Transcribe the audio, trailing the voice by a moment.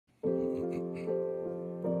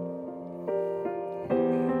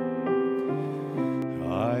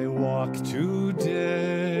walk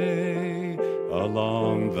today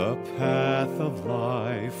along the path of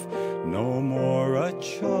life, no more a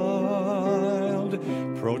child,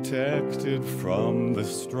 protected from the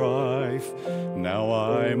strife. Now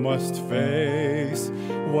I must face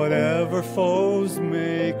whatever foes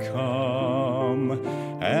may come,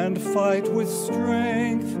 and fight with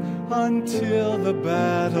strength until the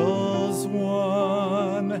battle's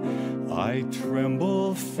won. I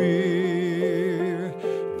tremble, fear,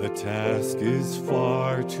 the task is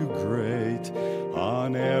far too great.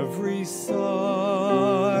 On every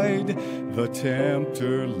side, the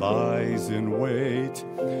tempter lies in wait.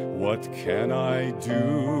 What can I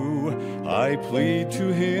do? I plead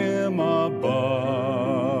to him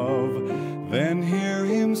above. Then hear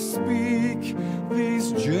him speak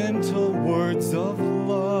these gentle words of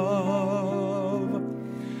love.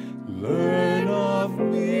 Learn of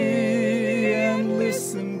me and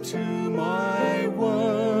listen to my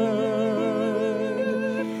word.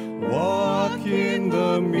 Walk in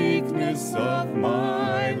the meekness of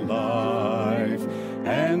my life,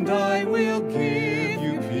 and I will give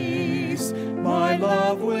you peace. My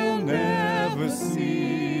love will never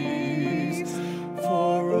cease,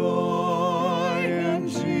 for I am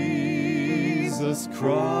Jesus Christ.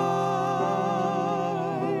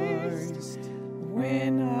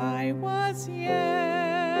 When I was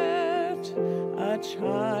yet a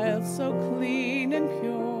child so clean and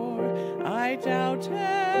pure, I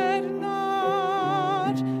doubted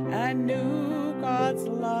not and knew God's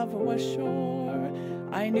love was sure.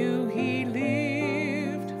 I knew he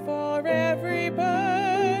lived for every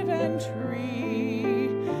bird and tree.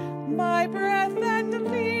 My breath and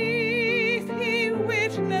leaf he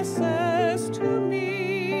witnesses to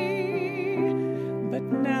me. But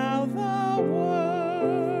now the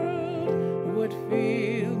world would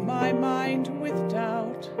fill my mind with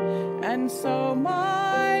doubt, and so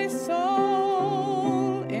my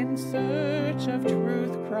soul in search of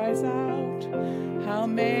truth cries out. How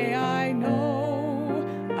may I know?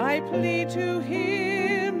 I plead to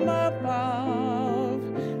him above.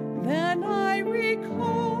 Then I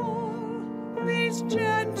recall these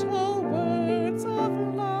gentle words of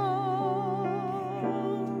love.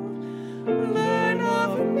 Learn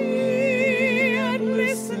of me and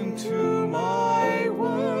listen to my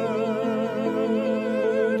word.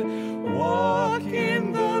 Walk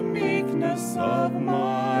in the meekness of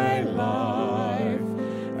my life,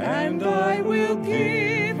 and I will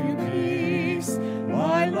give you peace.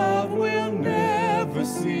 My love will never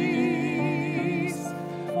cease,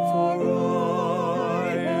 for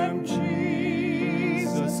I am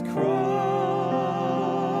Jesus Christ.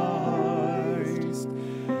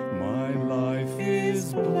 My life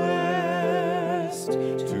is blessed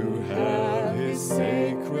to have his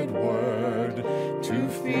sacred word, to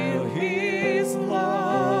feel his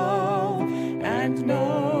love, and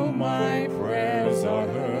know my prayers are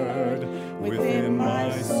heard. Within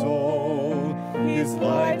my soul his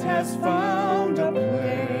light has found a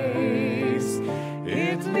place.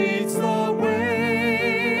 It leads the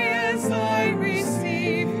way as I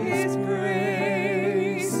receive his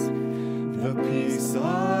grace. The peace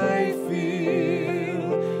I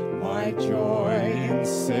feel, my joy in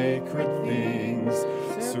sacred